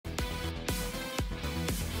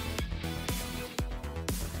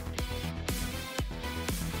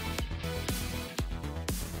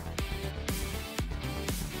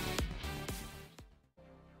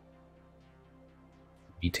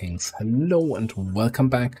Greetings, hello and welcome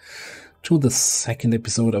back to the second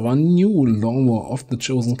episode of our new LWotC of the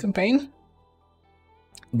Chosen campaign.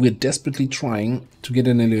 We're desperately trying to get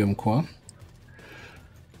an Ilium core.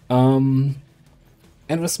 And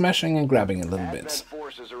we're smashing and grabbing a little bit. Advent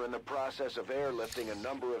forces are in the process of airlifting a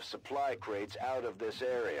number of supply crates out of this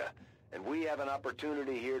area, and we have an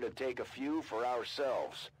opportunity here to take a few for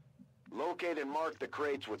ourselves. Locate and mark the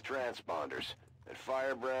crates with transponders, and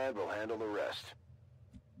Firebrand will handle the rest.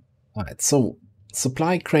 Alright, so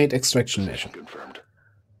supply crate extraction mission. Confirmed.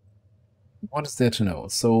 What is there to know?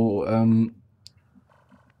 So,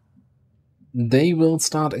 they will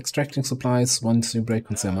start extracting supplies once you break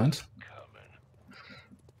concealment.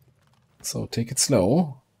 So take it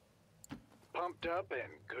slow. Pumped up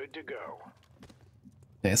and good to go.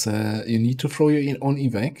 There's a you need to throw your own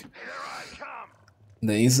evac.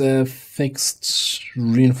 There is a fixed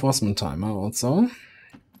reinforcement timer also.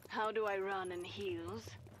 How do I run in heels?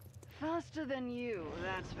 Faster than you,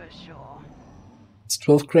 that's for sure. It's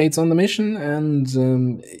 12 crates on the mission, and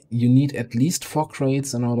you need at least 4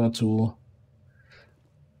 crates in order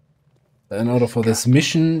for this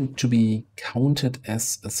mission to be counted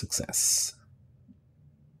as a success.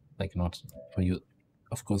 Like, not for you,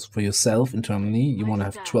 of course, for yourself internally, you want to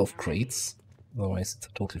have 12 crates, otherwise it's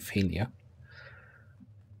a total failure.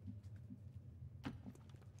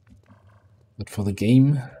 But for the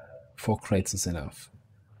game, 4 crates is enough.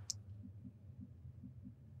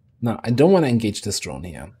 Now, I don't want to engage this drone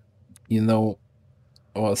here. Even though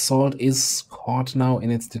our assault is caught now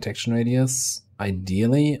in its detection radius,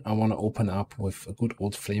 ideally, I want to open up with a good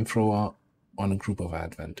old flamethrower on a group of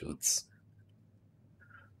Advent dudes.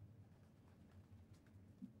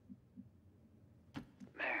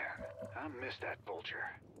 Man, I miss that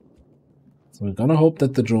vulture. So we're gonna hope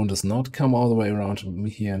that the drone does not come all the way around to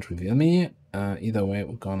me here and reveal me. Either way,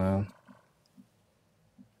 we're gonna...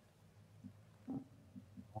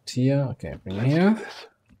 Here, okay, bring it here.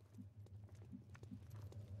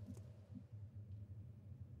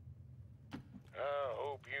 I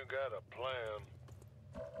hope you got a plan.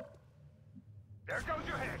 There goes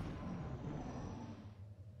your head.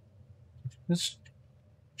 Just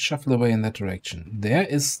shuffle away in that direction. There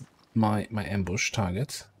is my ambush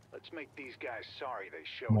target. Let's make these guys sorry they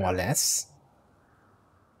showed More or up. less.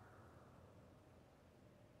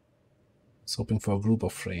 I was hoping for a group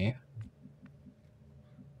of 3.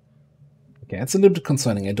 Okay, it's a little bit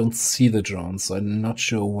concerning. I don't see the drone, so I'm not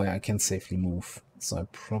sure where I can safely move. So I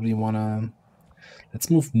probably wanna... Let's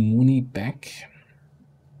move Mooney back.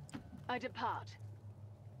 I depart.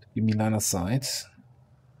 Give me line of sight.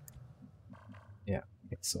 Yeah,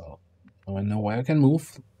 okay, so now I know where I can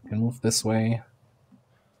move. I can move this way.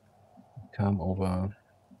 Come over.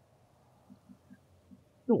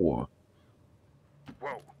 Oh.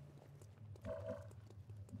 Whoa.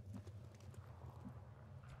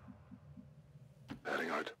 Heading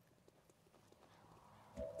out.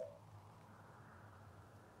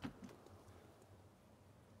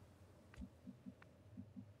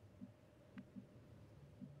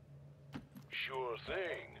 Sure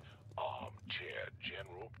thing, Armchair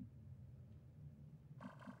General.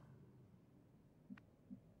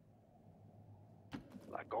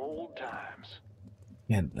 Like old times.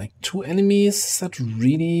 Yeah, like 2 enemies. Is that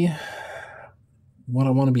really what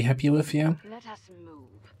I want to be happy with here? Let us move.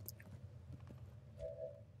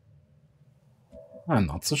 I'm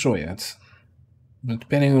not so sure yet. But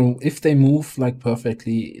depending on if they move like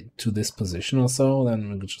perfectly to this position or so, then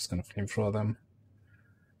we're just gonna flamethrower them.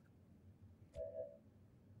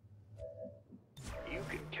 You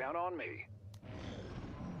can count on me.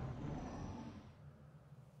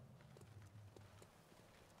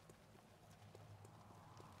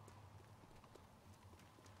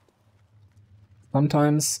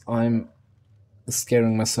 Sometimes I'm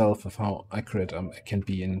scaring myself of how accurate I can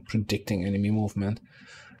be in predicting enemy movement.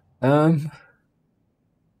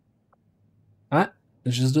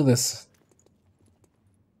 Let's just do this.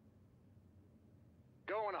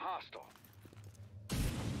 Going hostile.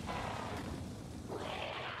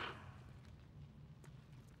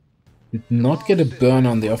 Did not get a burn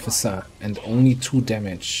on the officer and only 2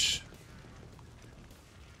 damage.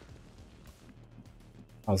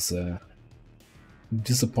 That was a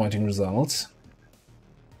disappointing result.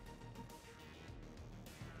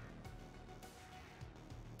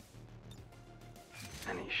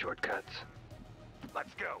 Any shortcuts?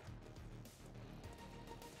 Let's go.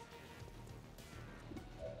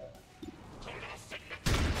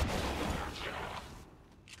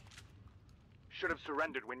 Should have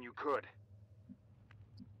surrendered when you could.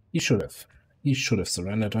 He should have. He should have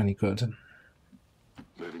surrendered when he could.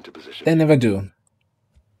 Moving to position. They never do.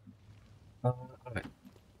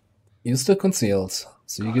 You're still concealed,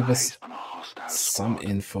 so you give us some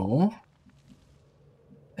info.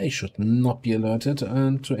 They should not be alerted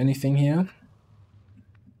to anything here.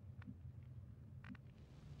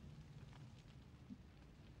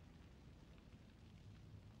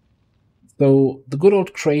 So the good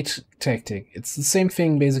old crate tactic, it's the same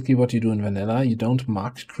thing basically what you do in vanilla. You don't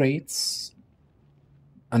mark crates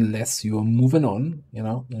unless you're moving on, you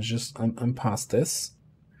know, it's just I'm past this.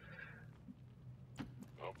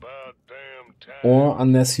 About damn time. Or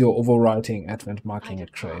unless you're overwriting advent marking a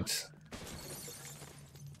crate.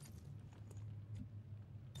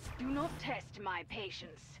 Do not test my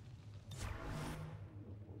patience.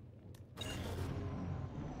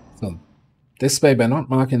 So this way, by not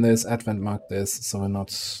marking this, advent mark this, so we're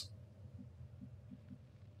not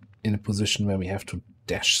in a position where we have to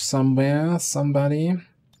dash somewhere, somebody.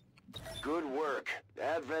 Good work.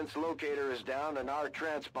 Advent's locator is down and our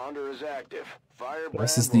transponder is active.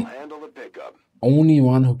 This is Firebrand the will handle the pickup. only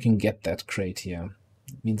one who can get that crate here.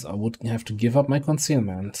 It means I would have to give up my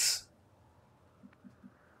concealment.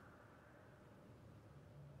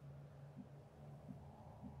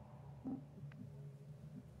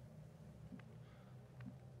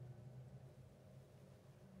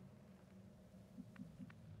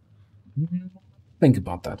 Think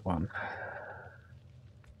about that one.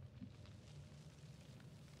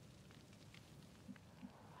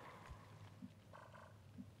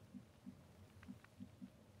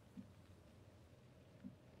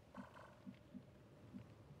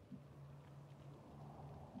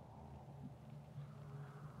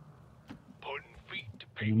 Putting feet to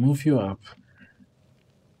We pavement. move you up.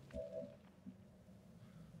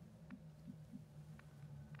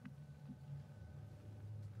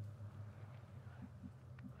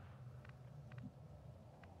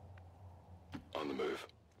 On the move.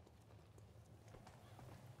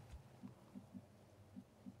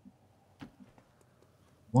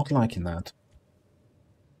 Not liking that.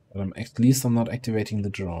 But at least I'm not activating the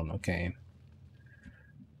drone, okay.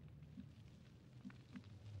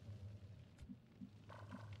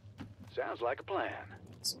 Sounds like a plan.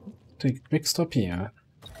 So take a quick stop here.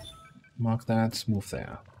 Mark that, move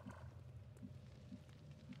there.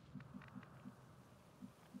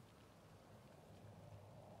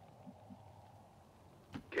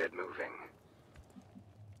 Get moving.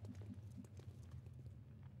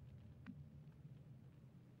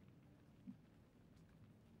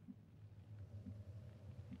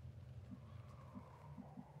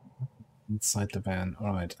 Inside the van.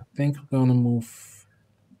 Alright, I think we're gonna move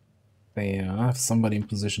there. I have somebody in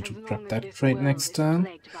position to grab that crate next turn.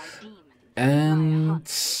 And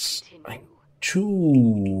I'm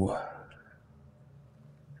too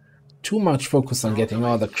much focus on getting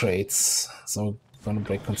all the crates. So we're gonna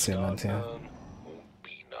break concealment here. None won't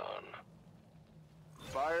be none.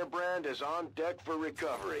 Firebrand is on deck for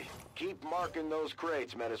recovery. Keep marking those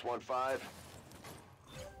crates, Menace 1-5.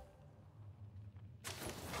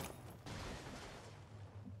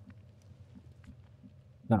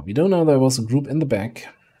 Now, we don't know there was a group in the back.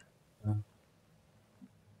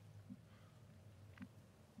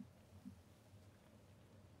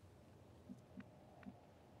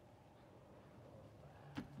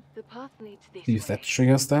 The path leads this See if way. that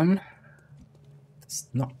triggers them. It's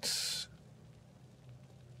not.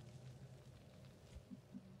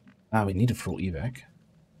 Ah, we need a full evac.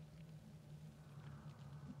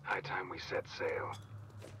 High time we set sail.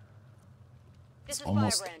 This is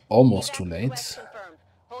Almost, Firebrand. almost Evac too request late. confirmed.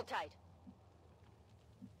 Hold tight.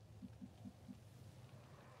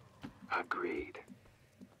 Agreed.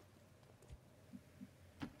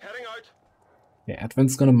 Heading out. Yeah,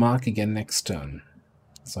 Advent's gonna mark again next turn.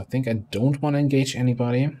 So I think I don't want to engage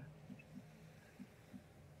anybody.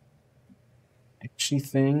 Actually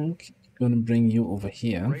think I'm gonna bring you over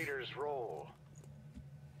here. Raiders roll.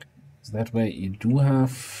 So that way you do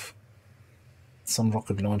have some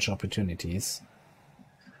rocket launch opportunities.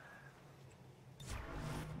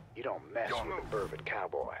 You don't mess with a bourbon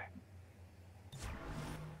cowboy.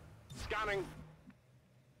 Scanning.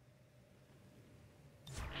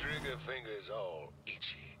 Trigger fingers all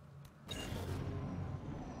itchy.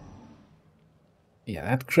 Yeah,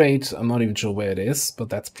 that crate, I'm not even sure where it is, but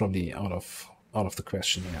that's probably out of the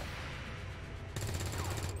question here.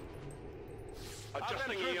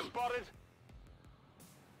 Adjusting aim. Spotted.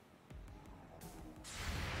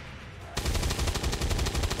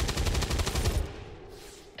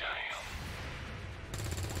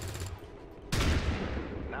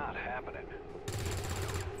 Damn. Not happening.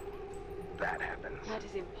 That happens. That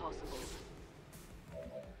is impossible.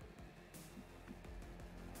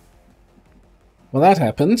 Well, that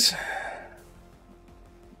happened.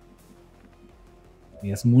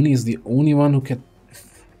 Yes, Mooney is the only one who can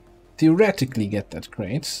theoretically get that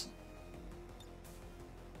crate.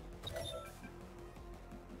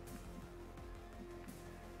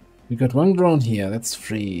 We got one drone here, that's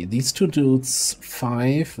 3. These two dudes,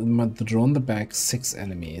 5, and the drone in the back, 6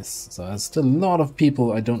 enemies. So there's still a lot of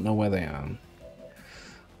people, I don't know where they are.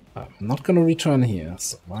 I'm not gonna return here,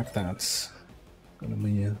 so mark that. Gonna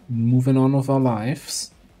be moving on with our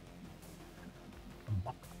lives.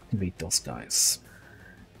 Activate those guys.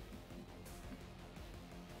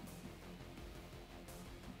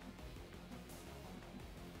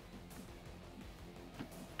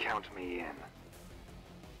 Count me in.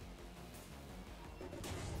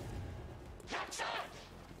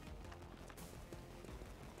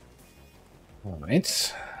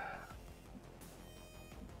 Alright.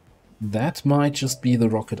 That might just be the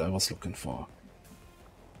rocket I was looking for.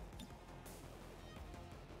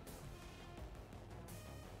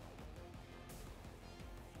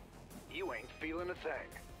 You ain't feeling a thing.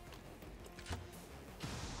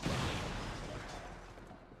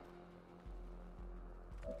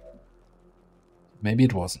 Maybe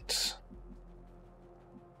it wasn't.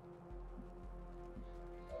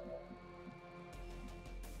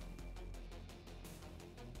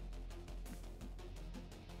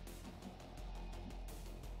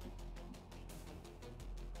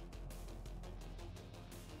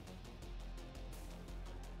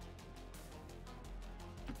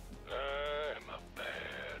 I'm a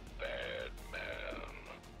bad, bad man.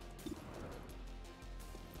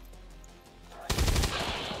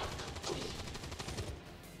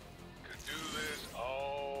 Could do this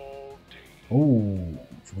all day. Oh,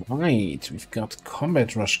 right. We've got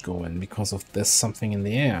combat rush going because of there's something in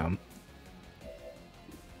the air.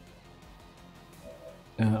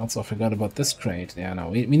 Also, I forgot about this crate. Yeah, no,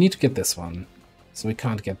 we need to get this one. So we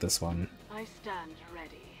can't get this one. I stand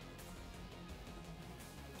ready.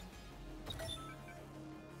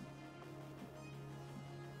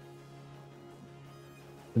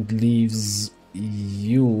 It leaves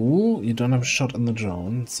you. You don't have a shot on the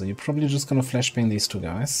drone, so you're probably just gonna flashbang these two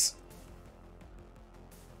guys.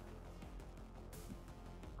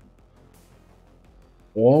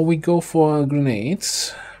 Or we go for a grenade.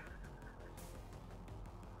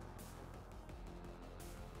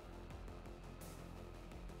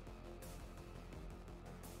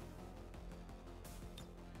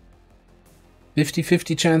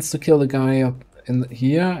 "50-50 chance to kill the guy up in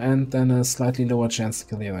here, and then a slightly lower chance to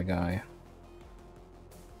kill the other guy."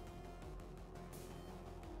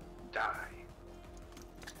 Die.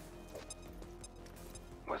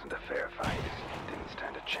 Wasn't a fair fight. Didn't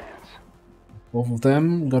stand a chance. Both of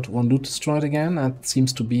them got one loot destroyed again. That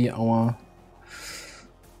seems to be our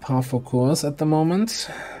par for course at the moment.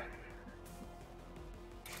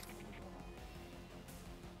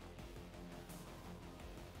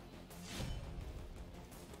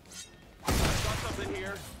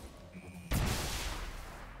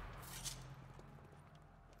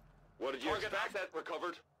 What did you expect? That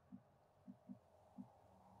recovered.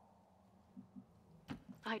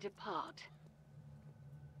 I depart.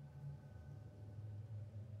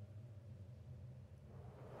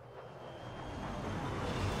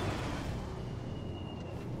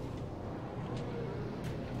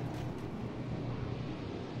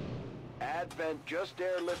 Advent just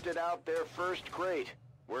airlifted out their first crate.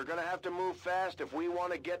 We're gonna have to move fast if we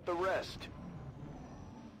want to get the rest.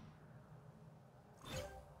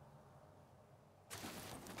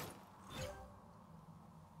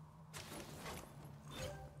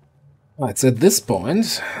 Alright, so at this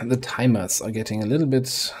point, the timers are getting a little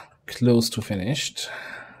bit close to finished.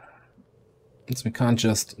 So we can't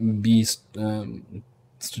just be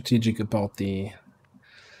strategic about the...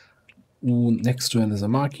 Ooh, next turn is a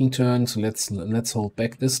marking turn, so let's hold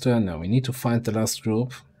back this turn. Now we need to find the last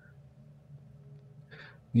group.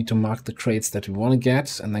 We need to mark the crates that we want to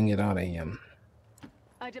get, and then get out of here.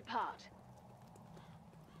 I depart.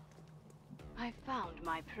 I found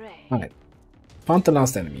my prey. Alright. Found the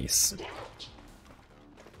last enemies.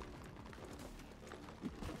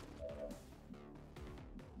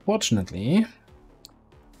 Fortunately,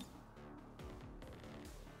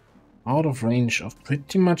 out of range of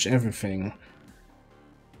pretty much everything.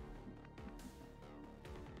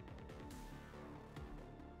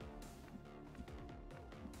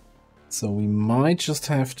 So we might just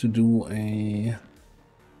have to do a...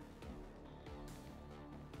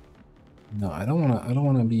 No, I don't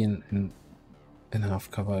wanna be in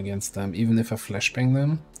half cover against them, even if I flashbang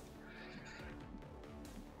them.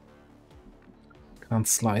 Can't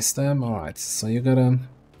slice them. Alright, so you gotta...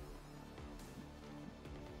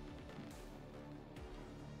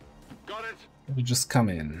 Got it. You just come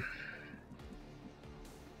in.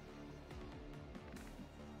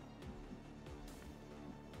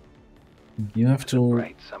 You have to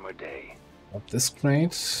Bright summer day. up this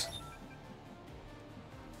crate.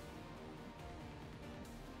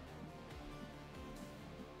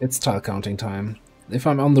 It's tile counting time. If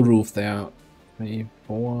I'm on the roof there, 3,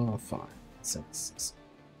 4, 5, 6.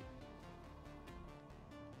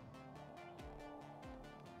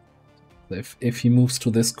 If he moves to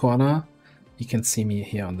this corner, he can see me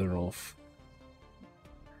here on the roof.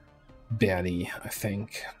 Barely, I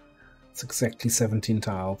think. It's exactly 17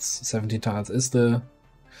 tiles. 17 tiles is the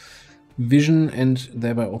vision and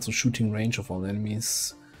thereby also shooting range of all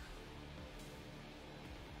enemies.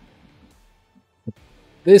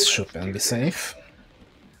 This should then be safe.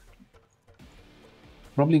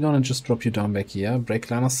 Probably gonna just drop you down back here,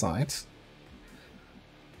 break line of sight.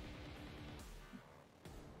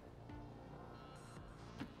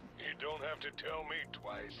 You don't have to tell me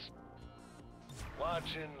twice.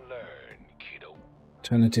 Watch and learn, kiddo.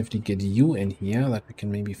 Alternatively get you in here, that we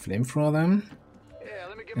can maybe flamethrower them. Yeah,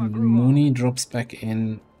 let me get my And groove on. Mooney drops back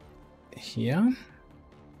in here.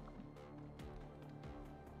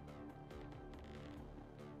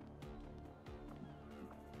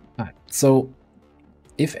 Alright, so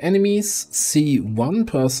if enemies see one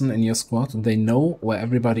person in your squad, they know where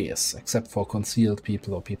everybody is, except for concealed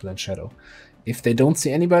people or people in shadow. If they don't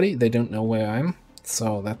see anybody, they don't know where I am.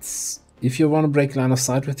 So that's... If you want to break line of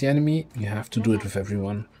sight with the enemy, you have to do it with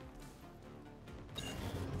everyone.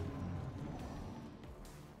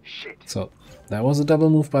 Shit. So that was a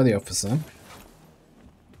double move by the officer.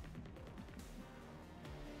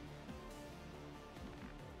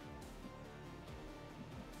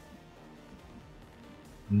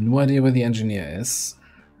 No idea where the engineer is.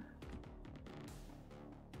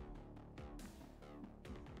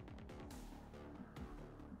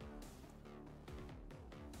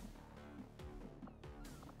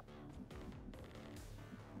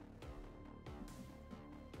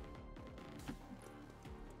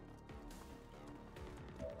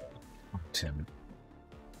 Tim.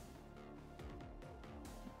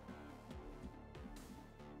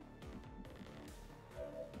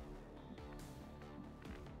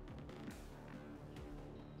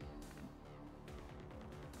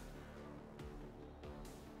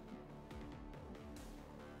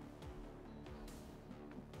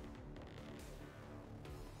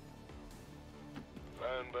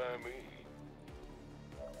 Fine by me.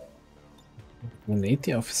 We need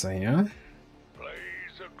the officer here.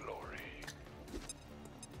 Blaze of glory.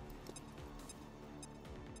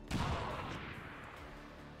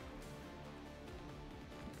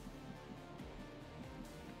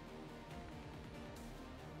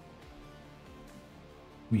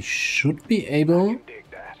 We should be able Dig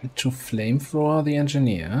that. to flamethrower the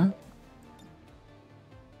engineer.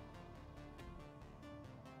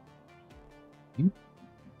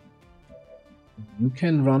 You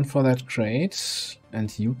can run for that crate,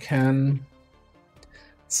 and you can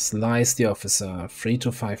slice the officer. 3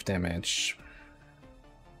 to 5 damage.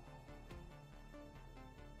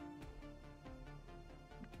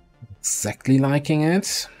 Exactly liking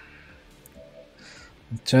it.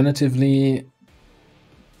 Alternatively,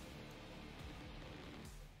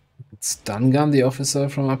 stun gun the officer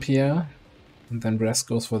from up here, and then Brest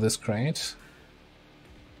goes for this crate.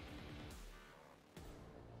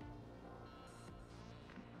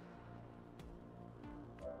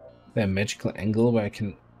 There a magical angle where I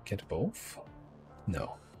can get both?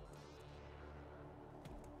 No.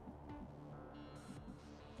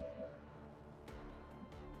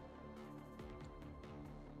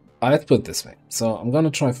 Let's put it this way. So I'm gonna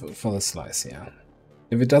try for the slice here.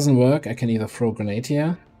 If it doesn't work, I can either throw a grenade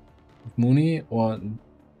here with Mooney, or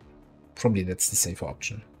probably that's the safer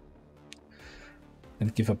option.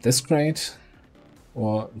 And give up this crate,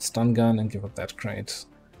 or stun gun and give up that crate.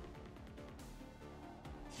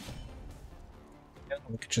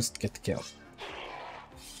 We could just get the kill.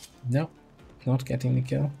 No, not getting the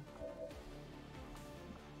kill.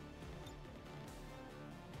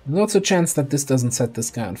 There's also a chance that this doesn't set this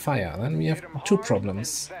guy on fire. Then we have two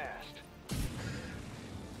problems.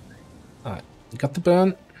 Alright, got the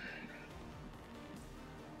burn.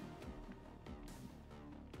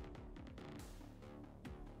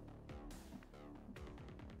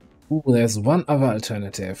 Ooh, there's one other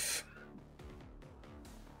alternative.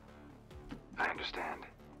 I understand.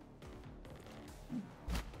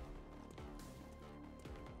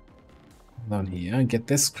 Down here, get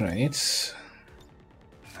this crate.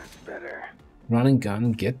 That's better. Run and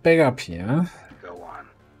gun, get back up here. Go on.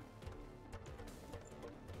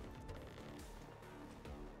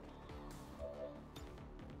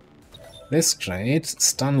 This crate,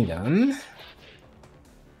 stun gun.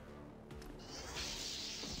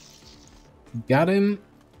 Got him.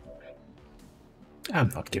 I'm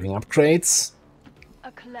not giving up crates.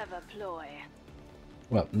 A clever ploy.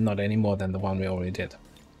 Well, not any more than the one we already did.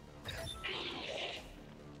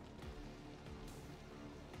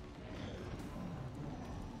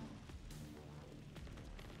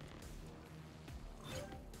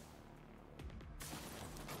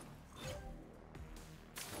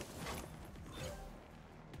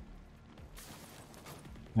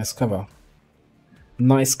 Nice cover.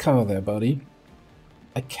 Nice cover there, buddy.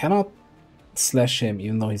 I cannot slash him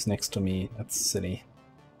even though he's next to me. That's silly.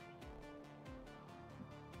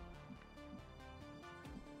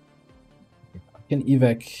 I can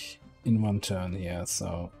evac in one turn here,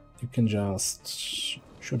 so you can just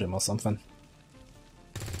shoot him or something.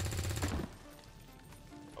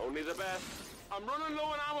 Only the best. I'm running low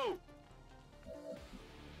on ammo.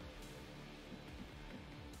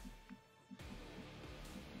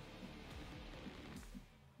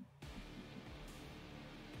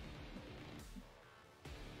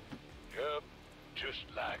 Yep, just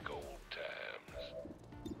like old times.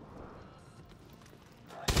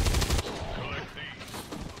 Collect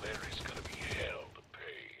these. Larry's gonna be hell to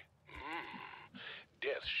pay.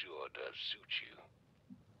 Death sure does suit you.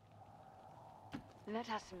 Let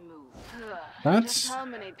us move. That's- Just how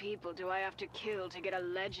many people do I have to kill to get a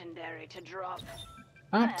legendary to drop?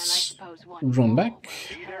 And I That's suppose one run more back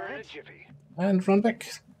would Be there in a hurt. jiffy. and run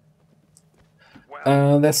back.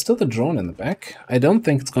 Well, There's still the drone in the back. I don't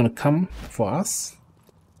think it's gonna come for us.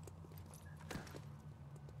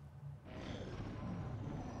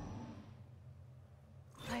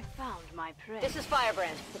 I found my prey. This is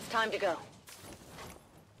Firebrand. It's time to go.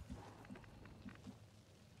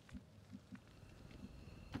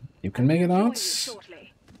 You can make it Join you out.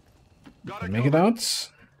 shortly. You can make it out.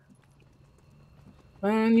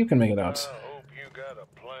 And you can make it I out. hope you got a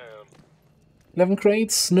plan. 11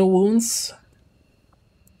 crates, no wounds.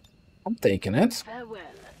 I'm taking it. Farewell.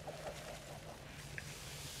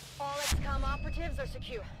 All XCOM operatives are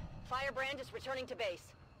secure. Firebrand is returning to base.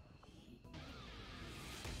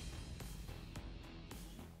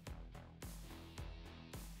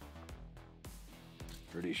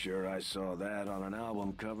 pretty sure I saw that on an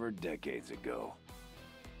album cover decades ago.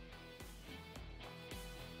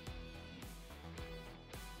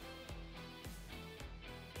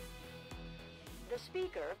 The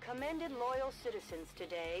speaker commended loyal citizens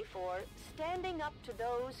today for standing up to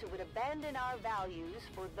those who would abandon our values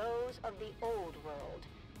for those of the old world.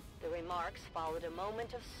 The remarks followed a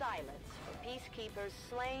moment of silence for peacekeepers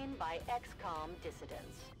slain by XCOM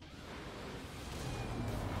dissidents.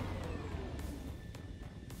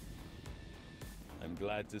 I'm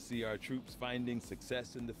glad to see our troops finding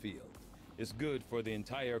success in the field. It's good for the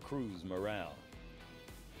entire crew's morale.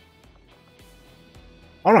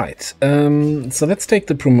 Alright, so let's take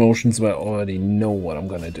the promotions where I already know what I'm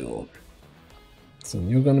gonna do. So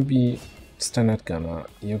you're gonna be standard gunner,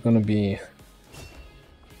 you're gonna be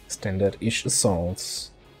standard-ish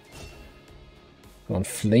assaults. Going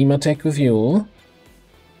flame attack with you.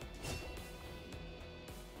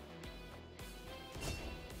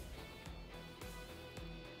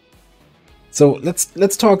 So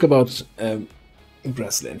let's talk about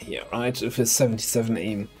Breslin here, right? With his 77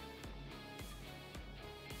 aim.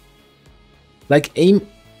 Like aim,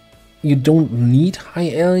 you don't need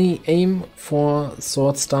high aim for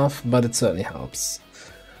sword stuff, but it certainly helps.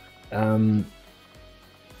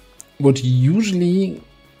 What usually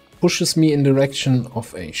pushes me in direction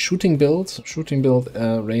of a shooting build.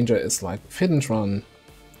 Ranger is like fit and run,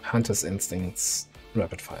 hunter's instincts,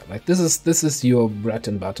 rapid fire. Like this is your bread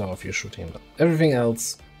and butter of your shooting build. Everything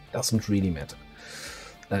else doesn't really matter.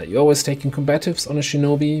 You're always taking combatives on a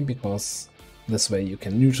shinobi because this way you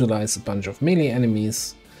can neutralize a bunch of melee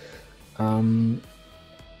enemies.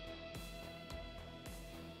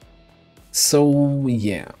 So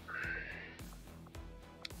yeah.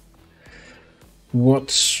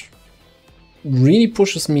 What really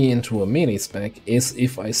pushes me into a melee spec is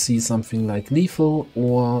if I see something like lethal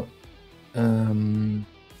or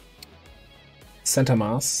center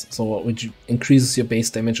mass, so which increases your base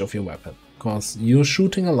damage of your weapon. Because you're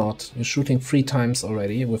shooting a lot, you're shooting 3 times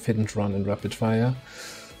already with hit and run and rapid fire.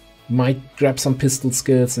 Might grab some pistol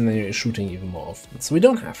skills and then you're shooting even more often. So we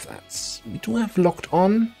don't have that. We do have locked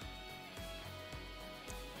on,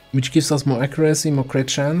 which gives us more accuracy, more crit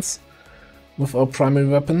chance with our primary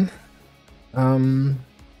weapon.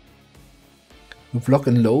 With lock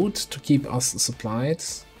and load to keep us supplied.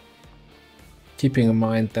 Keeping in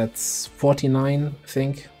mind that's 49, I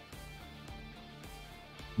think.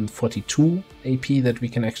 And 42 AP that we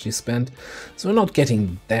can actually spend. So we're not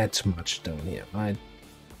getting that much down here, right?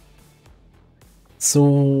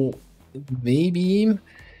 So maybe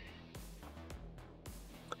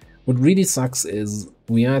What really sucks is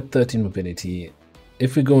we are at 13 mobility.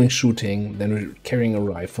 If we're going shooting, then we're carrying a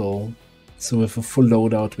rifle. So with a full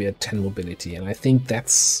loadout, we're at 10 mobility. And I think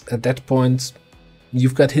that's, at that point,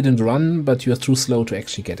 you've got hit and run, but you're too slow to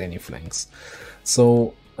actually get any flanks.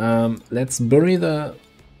 So let's bury the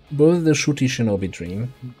shooty shinobi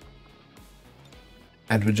dream.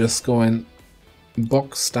 And we're just going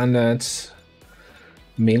box standard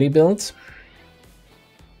melee build.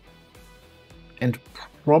 And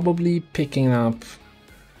probably picking up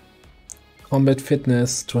combat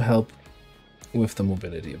fitness to help with the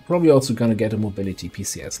mobility. Probably also gonna get a mobility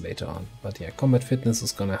PCS later on, but yeah, combat fitness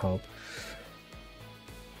is gonna help.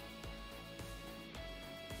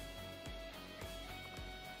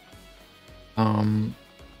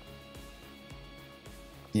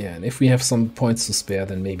 Yeah, and if we have some points to spare,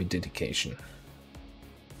 then maybe dedication.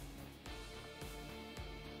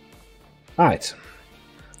 Alright.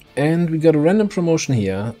 And we got a random promotion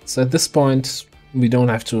here, so at this point we don't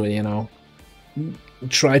have to, you know,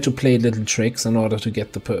 try to play little tricks in order to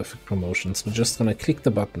get the perfect promotions. We're just gonna click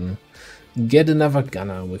the button, get another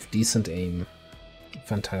gunner with decent aim.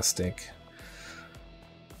 Fantastic.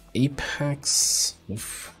 Apex.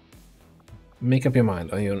 Oof. Make up your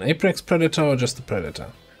mind. Are you an Apex Predator or just a Predator?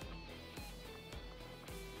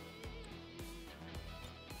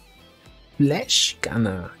 Flash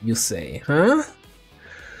gunner, you say, huh?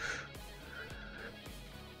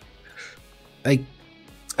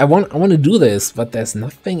 I want to do this, but there's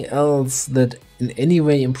nothing else that in any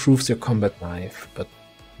way improves your combat knife. But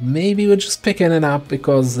maybe we're just picking it up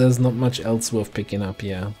because there's not much else worth picking up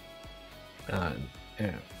here. Yeah,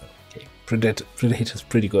 okay, Predator's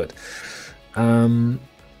pretty good.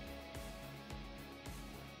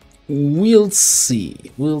 We'll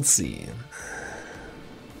see. We'll see.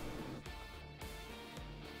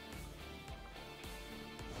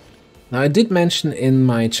 Now, I did mention in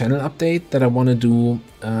my channel update that I want to do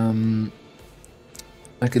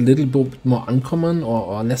like a little bit more uncommon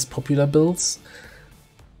or less popular builds.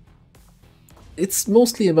 It's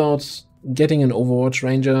mostly about getting an Overwatch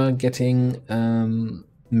Ranger, getting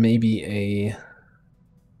maybe a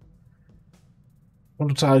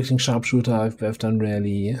auto-targeting sharpshooter I've done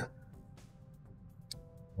rarely.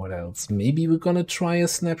 What else? Maybe we're gonna try a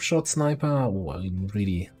snapshot sniper. Oh, I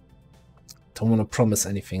really don't want to promise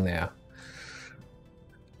anything there.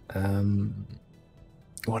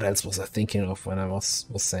 What else was I thinking of when I was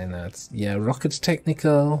saying that? Yeah, rocket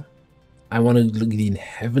technical. I want to lean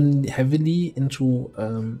heavily into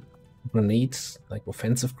grenades, like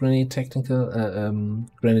offensive grenade technical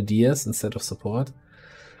grenadiers instead of support.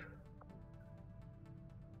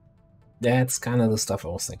 That's kind of the stuff I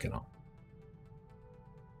was thinking of.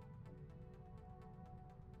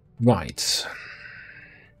 Right.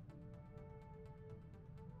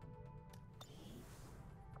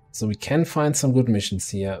 So we can find some good missions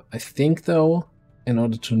here. I think, though, in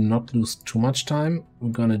order to not lose too much time,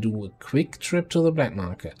 we're gonna do a quick trip to the black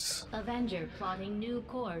market. Avenger plotting new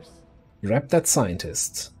course. Grab that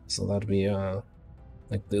scientist, so that we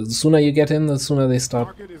like the sooner you get in, the sooner they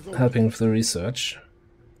start helping with the research.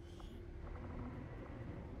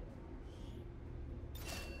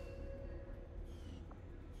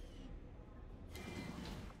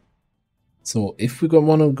 So if we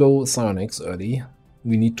want to go psionics early,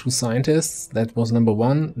 we need 2 scientists. That was number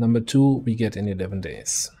 1. Number 2, we get in 11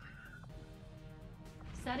 days.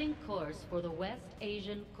 Setting course for the West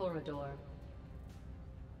Asian Corridor.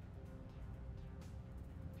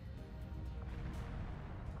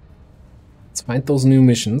 Let's find those new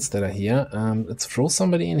missions that are here. Let's throw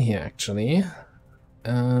somebody in here, actually.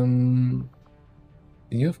 You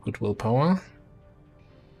have good willpower.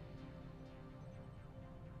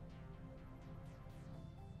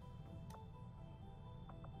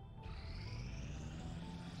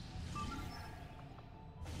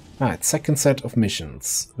 Alright, second set of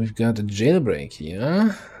missions. We've got a jailbreak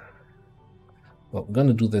here. Well, we're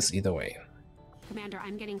gonna do this either way. Commander,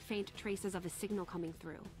 I'm getting faint traces of a signal coming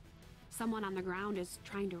through. Someone on the ground is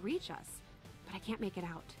trying to reach us, but I can't make it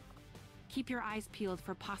out. Keep your eyes peeled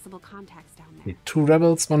for possible contacts down there. 2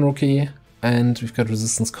 rebels, 1 rookie, and we've got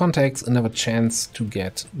resistance contacts, another chance to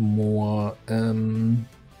get more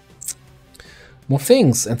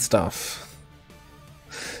things and stuff.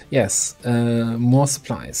 Yes, more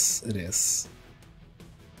supplies it is.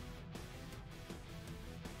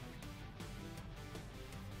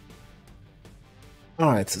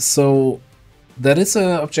 Alright, so that is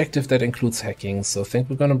an objective that includes hacking, so I think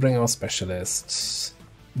we're gonna bring our specialists.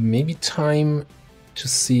 Maybe time to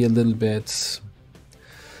see a little bit.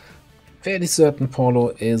 Fairly certain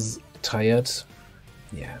Paulo is tired.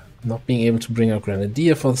 Yeah, not being able to bring out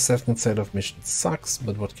Grenadier for the second set of missions sucks,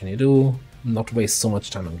 but what can you do? Not waste so much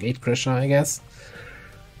time on Gatecrasher, I guess.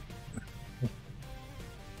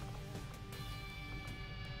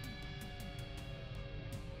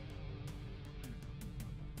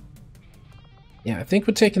 Yeah, I think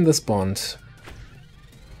we're taking this bond.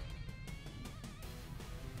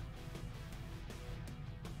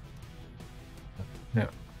 Yeah,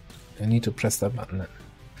 I need to press that button.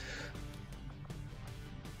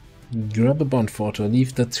 Grab a bond photo,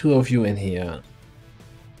 leave the two of you in here.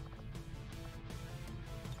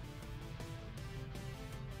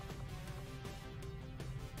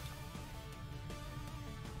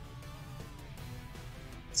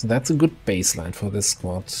 So that's a good baseline for this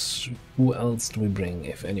squad. Who else do we bring,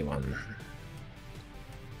 if anyone?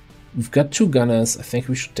 We've got two gunners. I think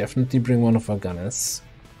we should definitely bring one of our gunners.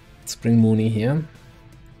 Let's bring Mooney here.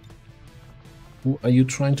 Who are you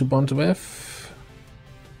trying to bond with?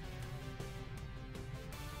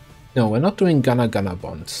 No, we're not doing gunner-gunner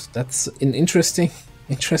bond. That's an interesting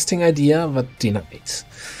idea, but denied.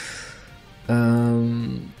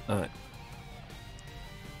 Alright.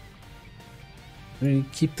 We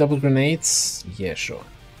keep double grenades? Yeah, sure.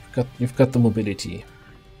 You've got the mobility.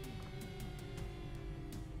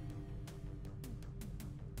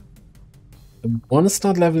 I want to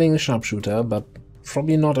start leveling a sharpshooter, but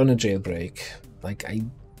probably not on a jailbreak. Like, I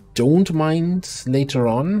don't mind later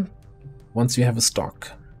on, once you have a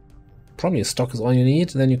stock. Probably a stock is all you need,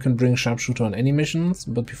 then you can bring sharpshooter on any missions,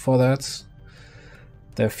 but before that,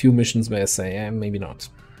 there are a few missions where I say, maybe not.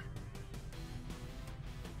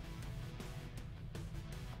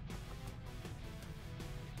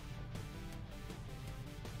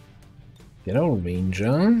 Get our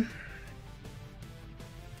ranger.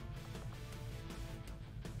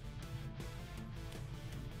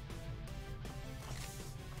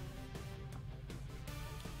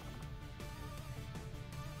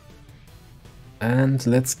 And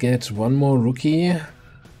let's get one more rookie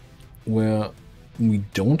where we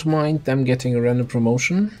don't mind them getting a random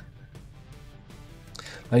promotion.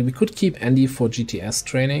 Like, we could keep Andy for GTS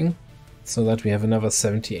training so that we have another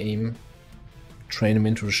 70 aim. Train him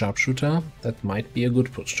into a sharpshooter. That might be a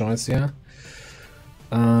good choice here.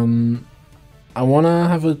 I want to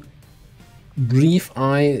have a brief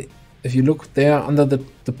eye. If you look there under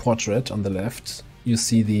the portrait on the left, you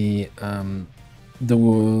see the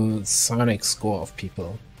psionic score of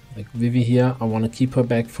people. Like Vivi here, I want to keep her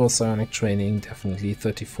back for psionic training, definitely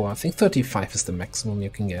 34. I think 35 is the maximum you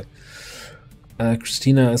can get.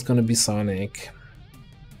 Christina is going to be psionic.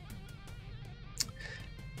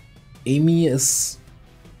 Amy is,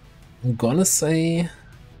 I'm gonna say,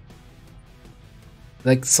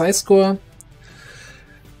 like, psi score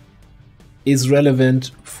is relevant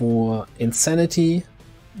for insanity,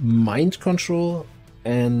 mind control,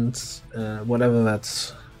 and whatever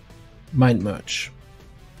that mind merge.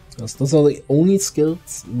 Those are the only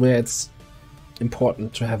skills where it's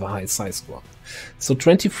important to have a high psi score. So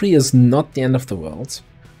 23 is not the end of the world.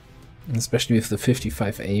 Especially with the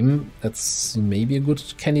 55 aim, that's maybe a good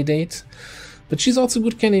candidate. But she's also a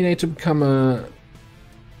good candidate to become a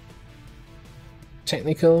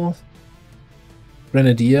technical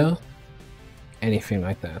grenadier, anything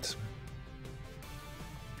like that.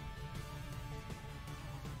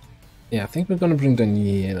 Yeah, I think we're gonna bring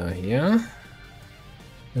Daniela here.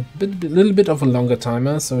 A little bit of a longer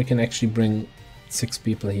timer, so we can actually bring 6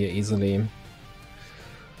 people here easily.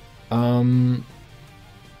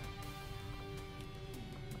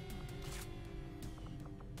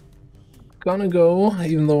 Gonna go,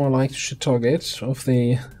 even though I like to target, of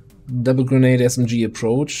the double grenade SMG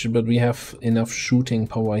approach, but we have enough shooting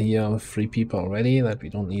power here with 3 people already that we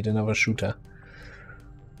don't need another shooter.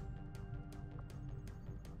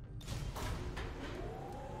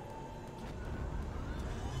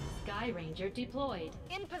 Sky Ranger deployed.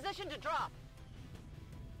 In position to drop.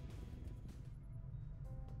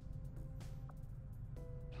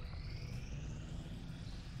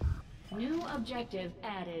 New objective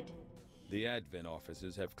added. The Advent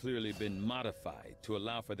officers have clearly been modified to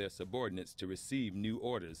allow for their subordinates to receive new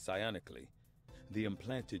orders psionically. The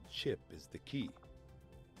implanted chip is the key.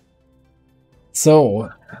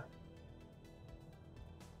 So,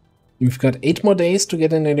 we've got 8 more days to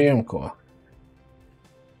get an Iridium core.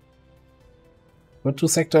 Go to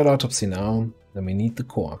sectoral autopsy now, then we need the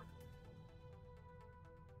core.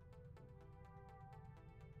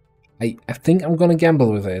 I think I'm gonna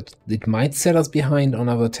gamble with it. It might set us behind on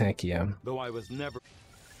our attack here. Though I was never...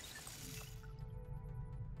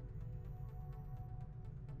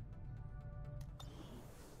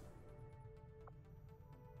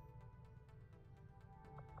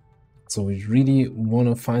 So we really want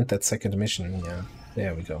to find that second mission. Yeah,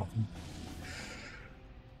 there we go.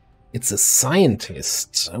 It's a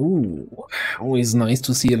scientist. Ooh, always nice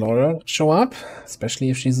to see Laura show up, especially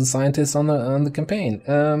if she's a scientist on the campaign.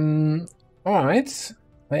 All right.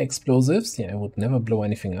 High explosives. Yeah, I would never blow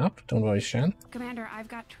anything up. Don't worry, Shan. Commander, I've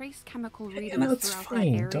got trace chemical readings no, it's throughout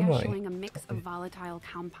fine. that Don't area worry. showing a mix of volatile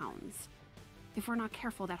compounds. If we're not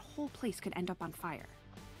careful, that whole place could end up on fire.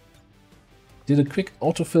 Did a quick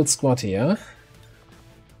autofill squad here.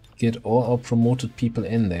 Get all our promoted people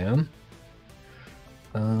in there.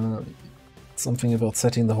 Something about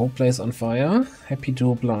setting the whole place on fire. Happy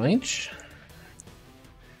to oblige.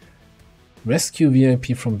 Rescue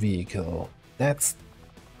VIP from vehicle. That's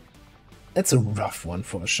a rough one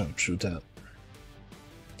for a sharpshooter.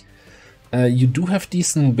 You do have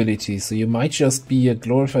decent mobility, so you might just be a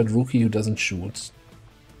glorified rookie who doesn't shoot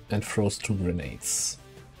and throws 2 grenades.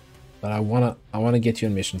 But I wanna get you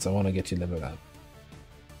in missions. I wanna get you leveled up.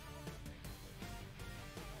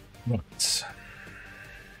 Right.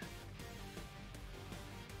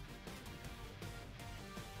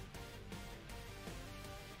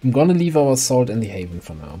 I'm gonna leave our assault in the Haven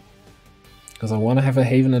for now. Because I wanna have a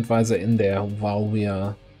Haven advisor in there while we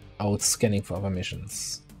are out scanning for other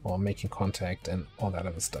missions. Or making contact and all that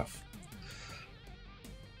other stuff.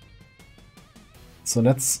 So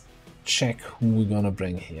let's check who we're gonna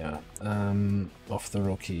bring here. Of the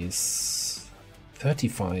rookies.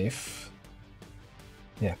 35.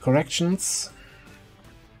 Yeah, corrections.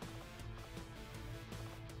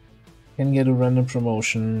 Can get a random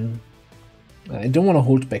promotion. I don't want to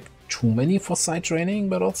hold back too many for site training,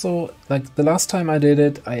 but also, like, the last time I did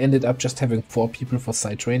it, I ended up just having 4 people for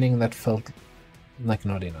site training, and that felt like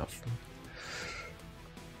not enough.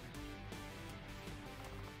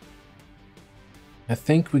 I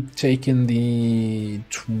think we've taken the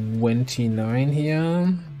 29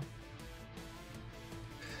 here.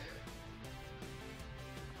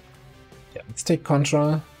 Yeah, let's take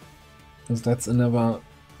Contra, because that's another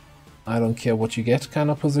I don't care what you get kind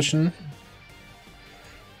of position.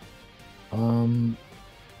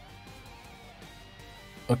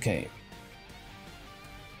 Okay.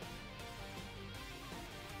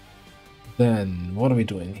 Then, what are we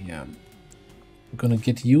doing here? I'm gonna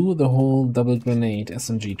get you the whole double grenade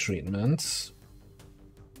SMG treatment.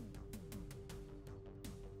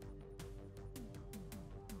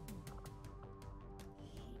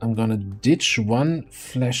 I'm gonna ditch 1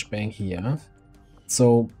 flashbang here.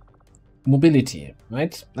 So, mobility,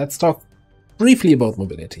 right? Let's talk briefly about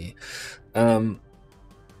mobility.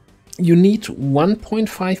 You need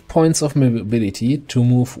 1.5 points of mobility to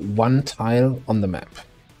move 1 tile on the map.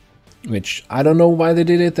 Which, I don't know why they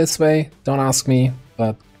did it this way, don't ask me,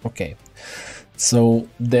 but okay. So,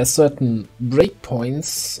 there are certain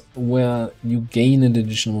breakpoints where you gain an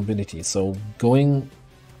additional mobility. So,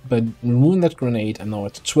 by removing that grenade, I'm now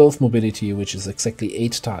at 12 mobility, which is exactly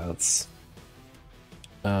 8 tiles.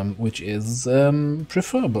 Which is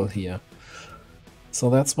preferable here. So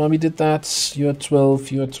that's why we did that. You're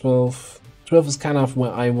 12, you're 12. 12 is kind of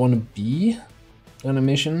where I want to be on a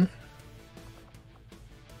mission.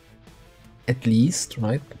 At least,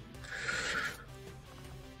 right?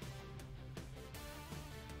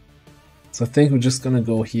 So I think we're just gonna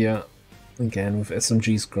go here again with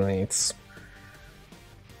SMG's grenades.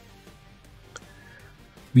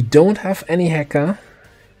 We don't have any hacker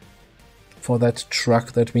for that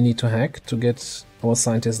truck that we need to hack to get our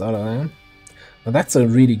scientist out of there. But that's a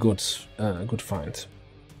really good find.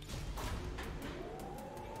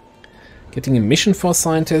 Getting a mission for a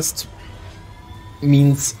scientist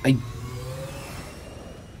means I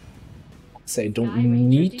don't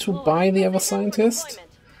need to buy the other scientist.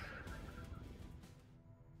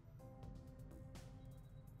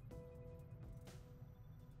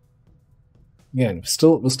 Yeah, we're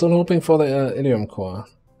still hoping for the Ilium core.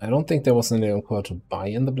 I don't think there was an Ilium core to buy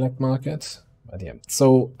in the black market. But yeah,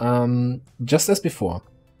 so just as before,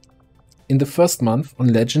 in the first month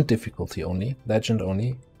on Legend difficulty only,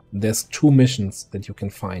 there's 2 missions that you can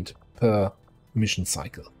find per mission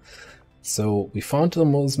cycle. So we found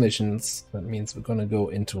those missions. That means we're gonna go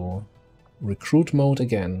into recruit mode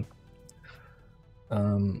again.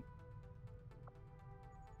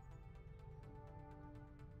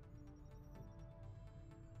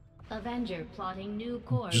 Avenger plotting new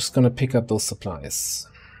course. Just gonna pick up those supplies.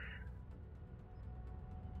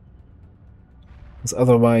 Because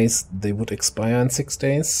otherwise they would expire in 6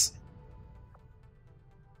 days.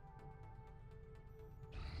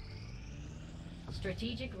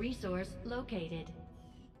 Strategic resource located.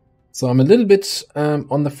 So I'm a little bit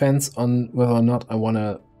on the fence on whether or not I want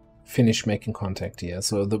to finish making contact here.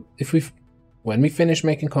 So if we've when we finish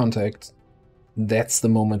making contact, that's the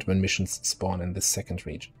moment when missions spawn in this second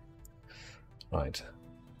region. Right.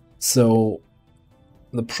 So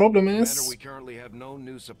the problem is we currently have no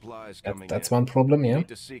new supplies coming that's in. one problem, yeah. We need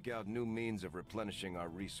to seek out new means of replenishing our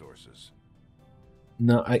resources.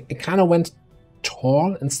 No, I kind of went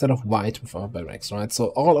tall instead of wide with our barracks, right? So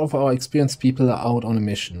all of our experienced people are out on a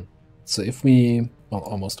mission. So if we, well,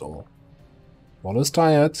 almost all. Wallo is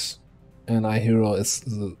tired, and iHero is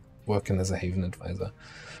working as a Haven advisor.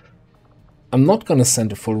 I'm not gonna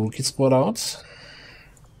send a full rookie squad out.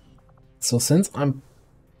 So since I'm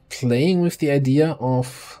playing with the idea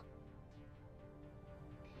of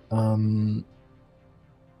the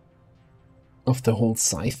whole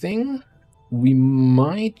Psi thing, we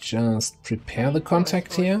might just prepare the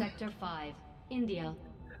contact here, Sector 5, India.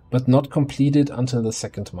 but not complete it until the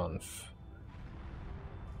second month.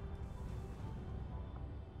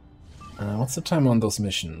 What's the time on those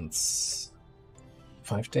missions?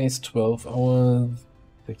 5 days, 12 hours,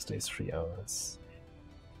 6 days, 3 hours.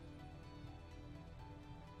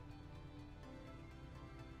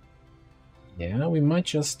 Yeah, we might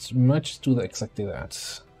just do exactly that.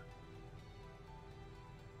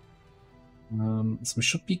 So we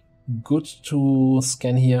should be good to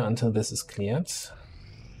scan here until this is cleared.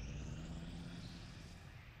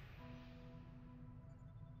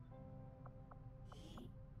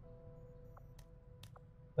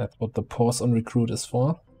 That's what the pause on recruit is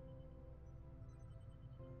for.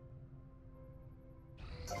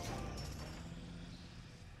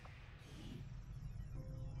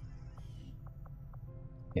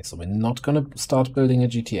 Okay, so we're not gonna start building a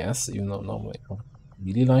GTS, even though normally I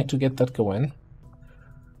really like to get that going.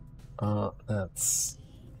 Let's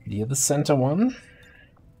clear the center one.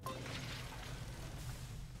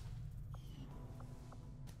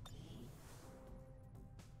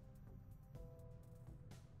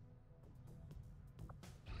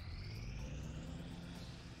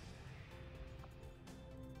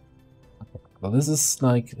 Well, this is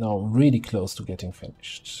like now really close to getting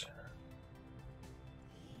finished.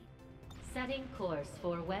 Setting course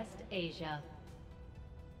for West Asia.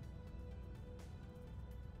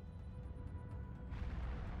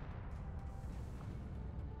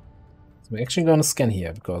 So we're actually going to scan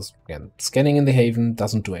here because, again, scanning in the Haven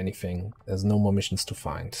doesn't do anything. There's no more missions to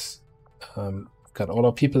find. Got all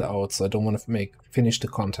our people out, so I don't want to finish the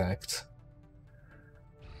contact.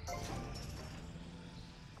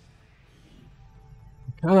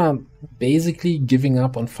 Kind of basically giving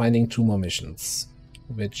up on finding 2 more missions,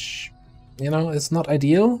 which, you know, is not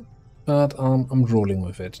ideal, but I'm rolling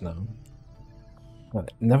with it now.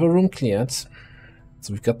 Right, never room cleared. So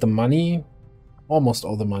we've got the money, almost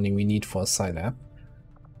all the money we need for a Psi lab.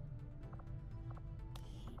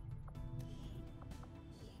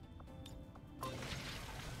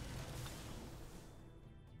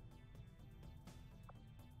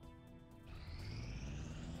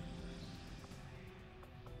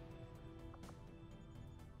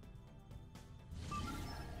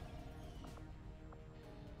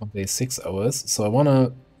 Okay, 6 hours. So I want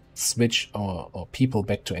to switch our people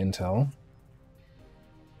back to Intel.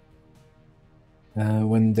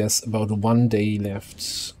 When there's about 1 day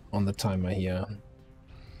left on the timer here.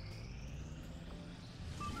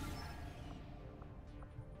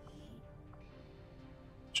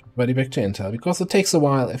 Ready back to Intel, because it takes a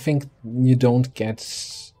while. I think you don't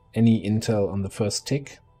get any Intel on the first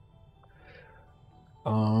tick.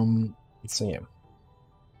 So yeah.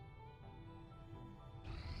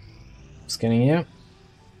 Scanning here.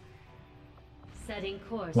 Setting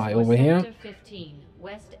course Fly for over here. Sector 15,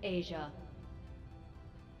 West Asia.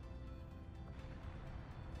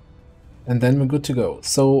 And then we're good to go.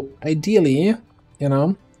 So ideally, you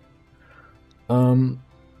know, we're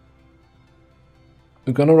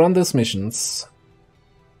gonna run these missions,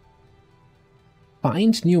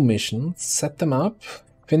 find new missions, set them up,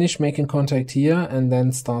 finish making contact here, and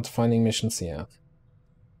then start finding missions here.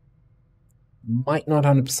 Might not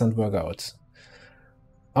 100% work out.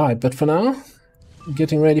 Alright, but for now,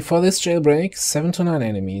 getting ready for this jailbreak, 7 to 9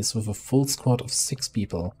 enemies with a full squad of 6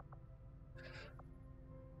 people.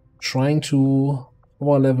 Trying to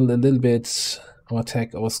over-level a little bit our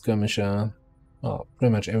tech, our skirmisher, well,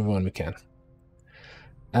 pretty much everyone we can.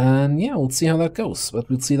 And yeah, we'll see how that goes, but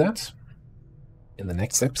we'll see that in the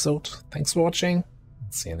next episode. Thanks for watching,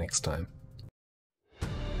 see you next time.